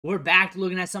We're back to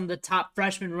looking at some of the top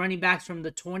freshman running backs from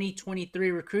the 2023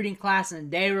 recruiting class.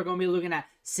 And today we're going to be looking at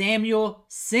Samuel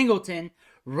Singleton,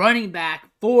 running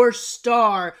back,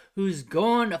 4-star, who's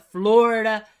going to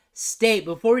Florida State.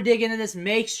 Before we dig into this,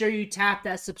 make sure you tap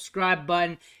that subscribe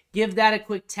button. Give that a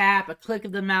quick tap, a click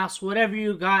of the mouse, whatever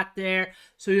you got there,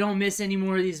 so you don't miss any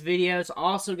more of these videos.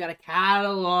 Also got a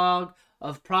catalog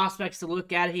of prospects to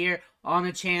look at here on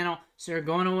the channel, so you're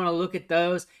going to want to look at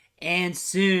those. And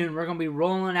soon, we're going to be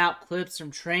rolling out clips from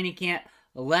training camp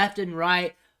left and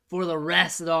right for the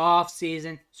rest of the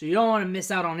offseason. So you don't want to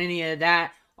miss out on any of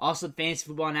that. Also, fantasy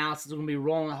football analysis is going to be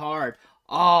rolling hard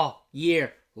all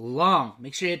year long.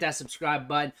 Make sure you hit that subscribe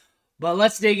button. But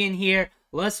let's dig in here.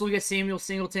 Let's look at Samuel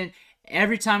Singleton.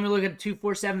 Every time we look at the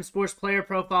 247 Sports Player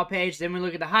Profile page, then we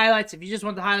look at the highlights. If you just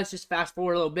want the highlights, just fast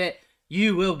forward a little bit.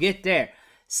 You will get there.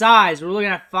 Size, we're looking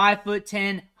at 5'10",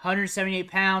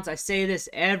 178 pounds. I say this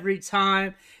every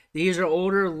time. These are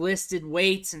older listed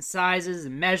weights and sizes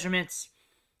and measurements.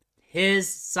 His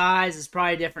size is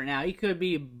probably different now. He could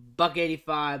be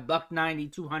 $185, $190,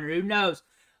 200. Who knows?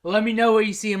 Let me know where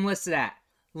you see him listed at.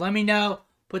 Let me know.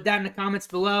 Put that in the comments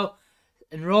below.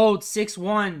 Enrolled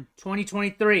 6/1,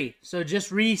 2023. So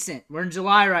just recent. We're in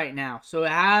July right now. So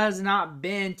it has not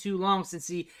been too long since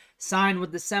he signed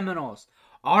with the Seminoles.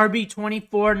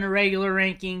 RB24 in the regular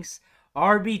rankings,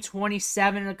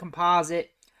 RB27 in the composite,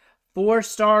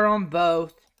 4-star on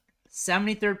both,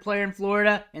 73rd player in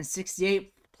Florida, and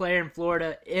 68th player in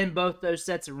Florida in both those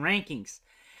sets of rankings.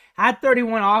 Had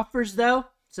 31 offers, though,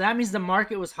 so that means the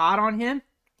market was hot on him.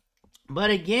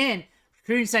 But again,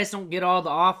 recruiting sites don't get all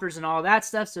the offers and all that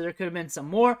stuff, so there could have been some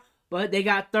more, but they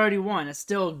got 31. That's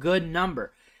still a good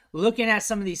number. Looking at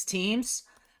some of these teams,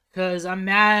 because I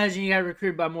imagine you got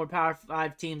recruited by more Power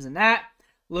 5 teams than that.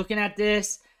 Looking at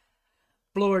this,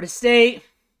 Florida State.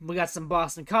 We got some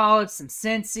Boston College, some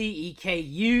Cincy,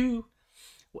 EKU,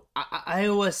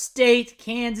 Iowa State,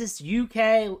 Kansas,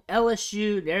 UK,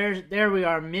 LSU. There we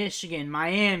are, Michigan,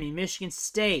 Miami, Michigan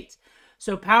State.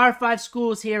 So Power 5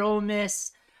 schools here, Ole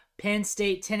Miss, Penn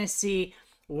State, Tennessee.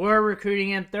 We're recruiting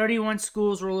him. 31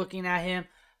 schools were looking at him.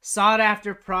 Sought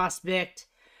after prospect.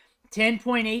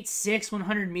 10.86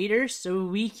 100 meters, so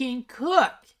we can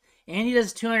cook. And he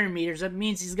does 200 meters. That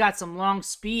means he's got some long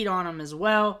speed on him as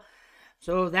well.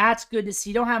 So that's good to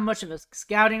see. Don't have much of a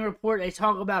scouting report. They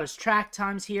talk about his track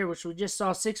times here, which we just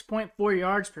saw 6.4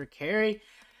 yards per carry,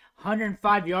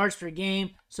 105 yards per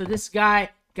game. So this guy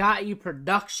got you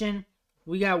production.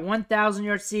 We got 1,000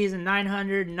 yard season,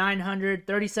 900,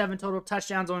 937 total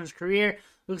touchdowns on his career.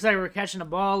 Looks like we're catching the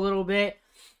ball a little bit.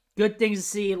 Good things to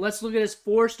see. Let's look at this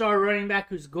 4-star running back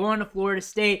who's going to Florida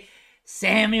State,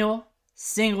 Samuel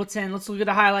Singleton. Let's look at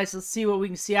the highlights. Let's see what we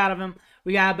can see out of him.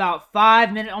 We got about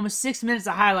 5 minutes, almost 6 minutes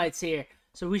of highlights here.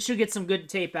 So we should get some good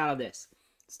tape out of this.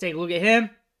 Let's take a look at him.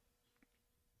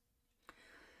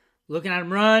 Looking at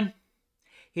him run.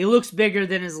 He looks bigger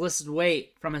than his listed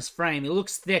weight from his frame. He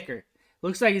looks thicker.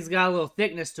 Looks like he's got a little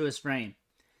thickness to his frame.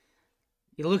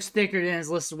 He looks thicker than his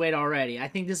listed weight already. I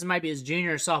think this might be his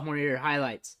junior or sophomore year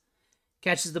highlights.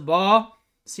 Catches the ball.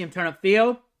 See him turn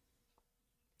upfield.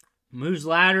 Moves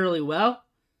laterally well.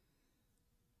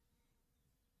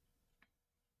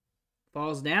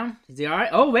 Falls down. Is he all right?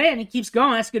 Oh, man, he keeps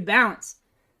going. That's good balance.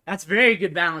 That's very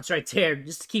good balance right there.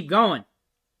 Just to keep going.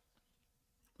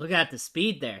 Look at the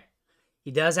speed there. He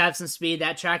does have some speed.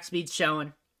 That track speed's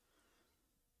showing.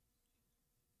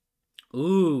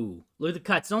 Ooh, look at the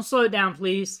cuts. Don't slow it down,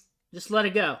 please. Just let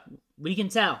it go. We can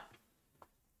tell.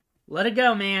 Let it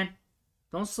go, man.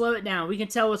 Don't slow it down. We can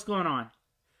tell what's going on.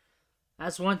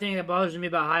 That's one thing that bothers me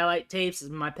about highlight tapes. Is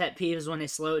my pet peeve is when they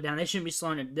slow it down. They shouldn't be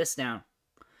slowing this down.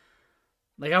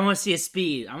 Like, I want to see his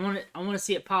speed. I want to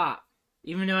see it pop.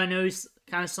 Even though I know he's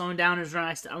kind of slowing down his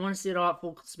run, I want to see it all at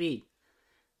full speed.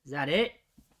 Is that it?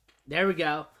 There we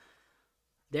go.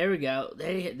 There we go.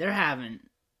 They're having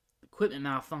equipment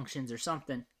malfunctions or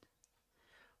something.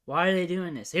 Why are they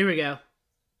doing this? Here we go.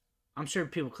 I'm sure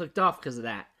people clicked off because of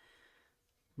that.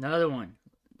 Another one.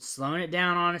 Slowing it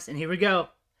down on us. And here we go.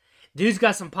 Dude's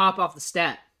got some pop off the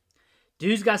step.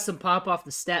 Dude's got some pop off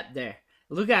the step there.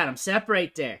 Look at him.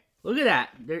 Separate there. Look at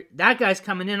that. That guy's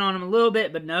coming in on him a little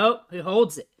bit, but nope. He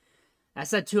holds it.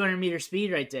 That's that 200 meter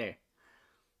speed right there.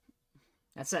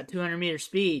 That's that 200 meter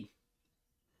speed.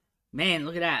 Man,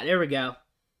 look at that. There we go.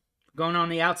 Going on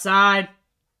the outside.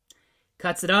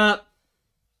 Cuts it up.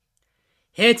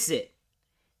 Hits it.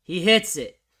 He hits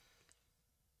it.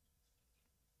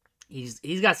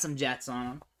 He's got some jets on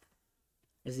him.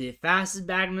 Is he the fastest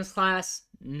back in this class?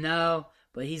 No.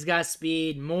 But he's got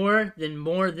speed. More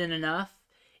than enough.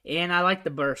 And I like the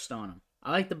burst on him.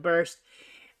 I like the burst.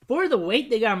 For the weight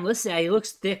they got him listed at, he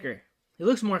looks thicker. He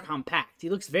looks more compact. He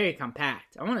looks very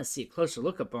compact. I want to see a closer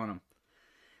look up on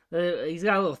him. He's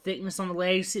got a little thickness on the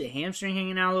legs. See the hamstring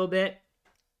hanging out a little bit.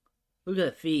 Look at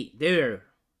the feet. They're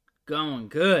going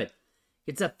good.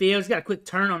 Gets up field. He's got a quick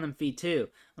turn on them feet too.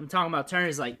 I'm talking about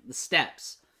turns like the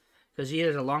steps. Because he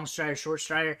is a long strider, short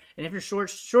strider. And if you're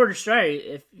shorter strider,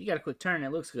 if you got a quick turn,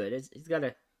 it looks good. He's got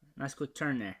a nice quick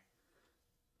turn there.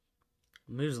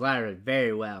 Moves laterally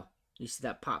very well. You see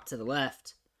that pop to the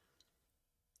left.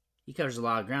 He covers a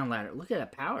lot of ground lateral. Look at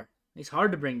that power. He's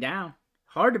hard to bring down.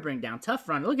 Hard to bring down. Tough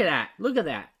run. Look at that. Look at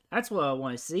that. That's what I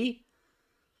want to see.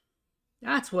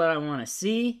 That's what I want to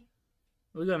see.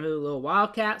 We're going to do a little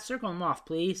wildcat. Circle him off,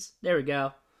 please. There we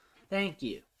go. Thank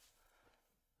you.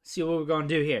 Let's see what we're going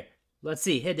to do here. Let's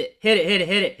see. Hit it. Hit it. Hit it.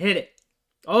 Hit it. Hit it.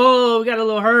 Oh, we got a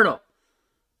little hurdle.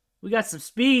 We got some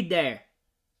speed there.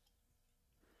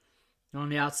 On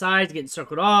the outside, he's getting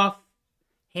circled off.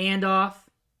 Hand off.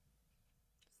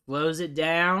 Slows it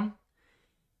down.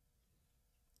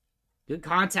 Good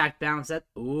contact balance.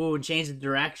 Ooh, and change the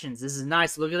directions. This is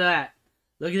nice. Look at that.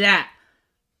 Look at that.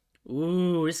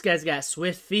 Ooh, this guy's got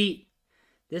swift feet.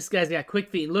 This guy's got quick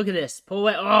feet. Look at this. Pull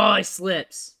away. Oh, he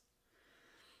slips.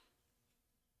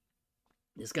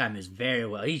 This guy moves very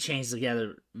well. He chains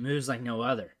together, moves like no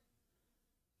other.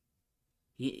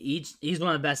 He's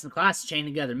one of the best in the class to chain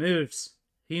together moves.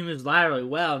 He moves laterally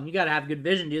well. And you got to have good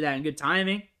vision to do that and good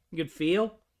timing, good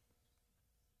feel.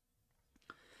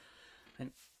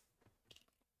 And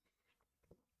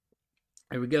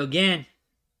there we go again.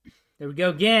 There we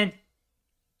go again.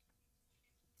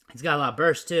 He's got a lot of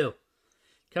burst too.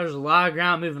 Covers a lot of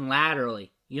ground moving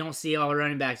laterally. You don't see all the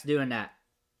running backs doing that.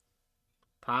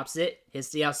 Pops it, hits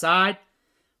the outside,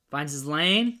 finds his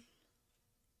lane.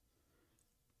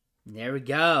 There we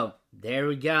go. There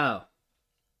we go.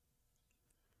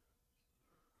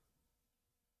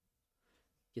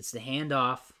 Gets the hand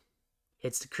off.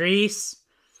 Hits the crease.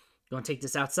 Going to take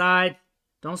this outside.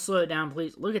 Don't slow it down,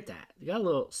 please. Look at that. You got a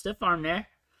little stiff arm there.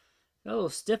 Got a little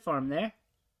stiff arm there.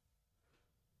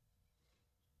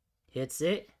 Hits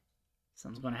it.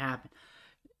 Something's going to happen.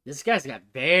 This guy's got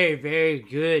very, very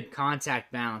good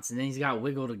contact balance, and then he's got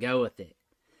wiggle to go with it.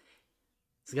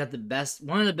 He's got the best,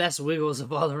 one of the best wiggles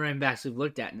of all the running backs we've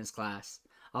looked at in this class.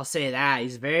 I'll say that.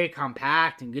 He's very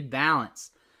compact and good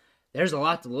balance. There's a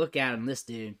lot to look at on this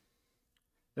dude.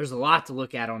 There's a lot to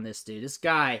look at on this dude. This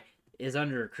guy is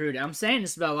under-recruited. I'm saying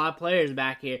this about a lot of players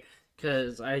back here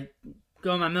because I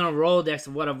go in my mental Rolodex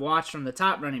of what I've watched from the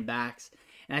top running backs,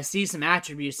 and I see some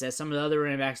attributes that some of the other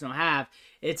running backs don't have.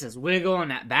 It's his wiggle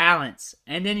and that balance.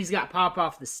 And then he's got pop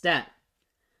off the step.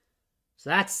 So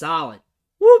that's solid.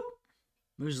 Whoop!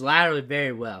 Moves laterally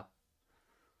very well.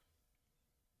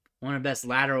 One of the best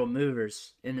lateral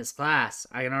movers in this class.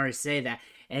 I can already say that.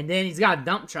 And then he's got a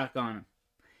dump truck on him,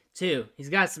 too. He's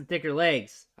got some thicker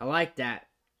legs. I like that.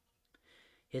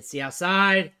 Hits the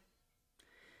outside.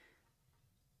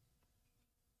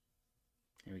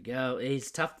 There we go.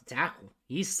 He's tough to tackle.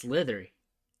 He's slithery.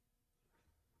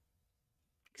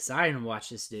 Exciting to watch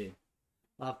this dude.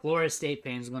 Florida State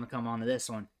fans are going to come on to this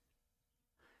one.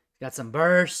 Got some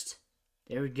burst.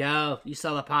 There we go. You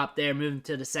saw the pop there moving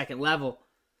to the second level.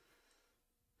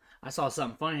 I saw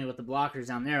something funny with the blockers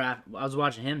down there. I was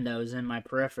watching him, though. It was in my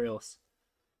peripherals.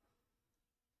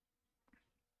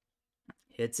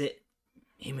 Hits it.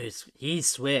 He moves. He's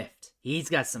swift. He's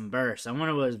got some burst. I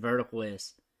wonder what his vertical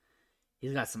is.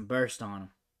 He's got some burst on him.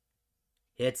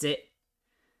 Hits it.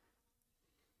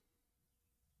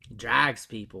 He drags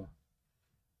people.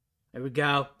 There we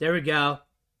go. There we go.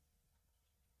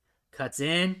 Cuts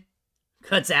in.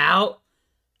 Cuts out.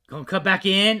 Gonna cut back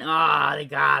in. Ah, they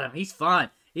got him. He's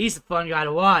fun. He's a fun guy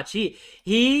to watch. He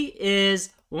is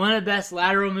one of the best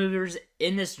lateral movers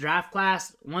in this draft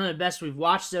class. One of the best we've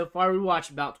watched so far. We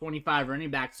watched about 25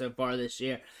 running backs so far this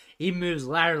year. He moves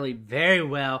laterally very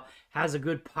well. Has a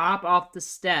good pop off the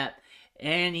step.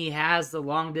 And he has the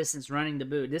long distance running to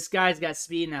boot. This guy's got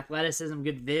speed and athleticism,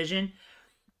 good vision.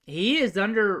 He is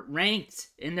underranked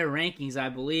in their rankings, I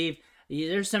believe.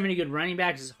 There's so many good running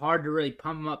backs, it's hard to really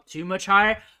pump him up too much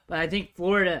higher. But I think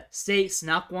Florida State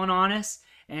snuck one on us.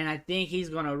 And I think he's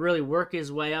going to really work his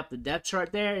way up the depth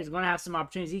chart there. He's going to have some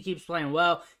opportunities. He keeps playing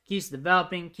well, keeps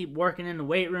developing, keep working in the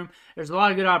weight room. There's a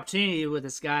lot of good opportunity with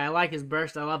this guy. I like his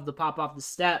burst. I love the pop off the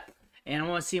step. And I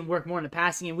want to see him work more in the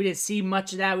passing game. We didn't see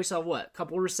much of that. We saw, what, a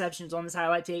couple receptions on this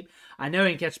highlight tape. I know he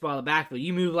can catch the ball in the backfield.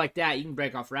 You move like that, you can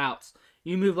break off routes.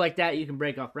 You move like that, you can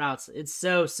break off routes. It's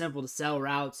so simple to sell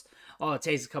routes. All it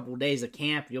takes is a couple of days of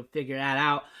camp. You'll figure that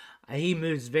out. He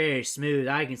moves very smooth.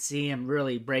 I can see him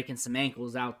really breaking some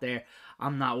ankles out there.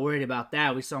 I'm not worried about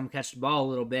that. We saw him catch the ball a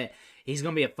little bit. He's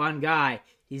going to be a fun guy.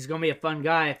 He's going to be a fun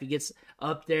guy if he gets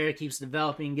up there, keeps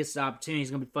developing, gets the opportunity.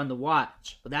 He's going to be fun to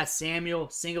watch. But that's Samuel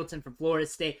Singleton from Florida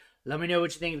State. Let me know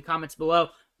what you think in the comments below.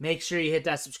 Make sure you hit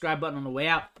that subscribe button on the way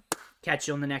out. Catch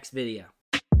you on the next video.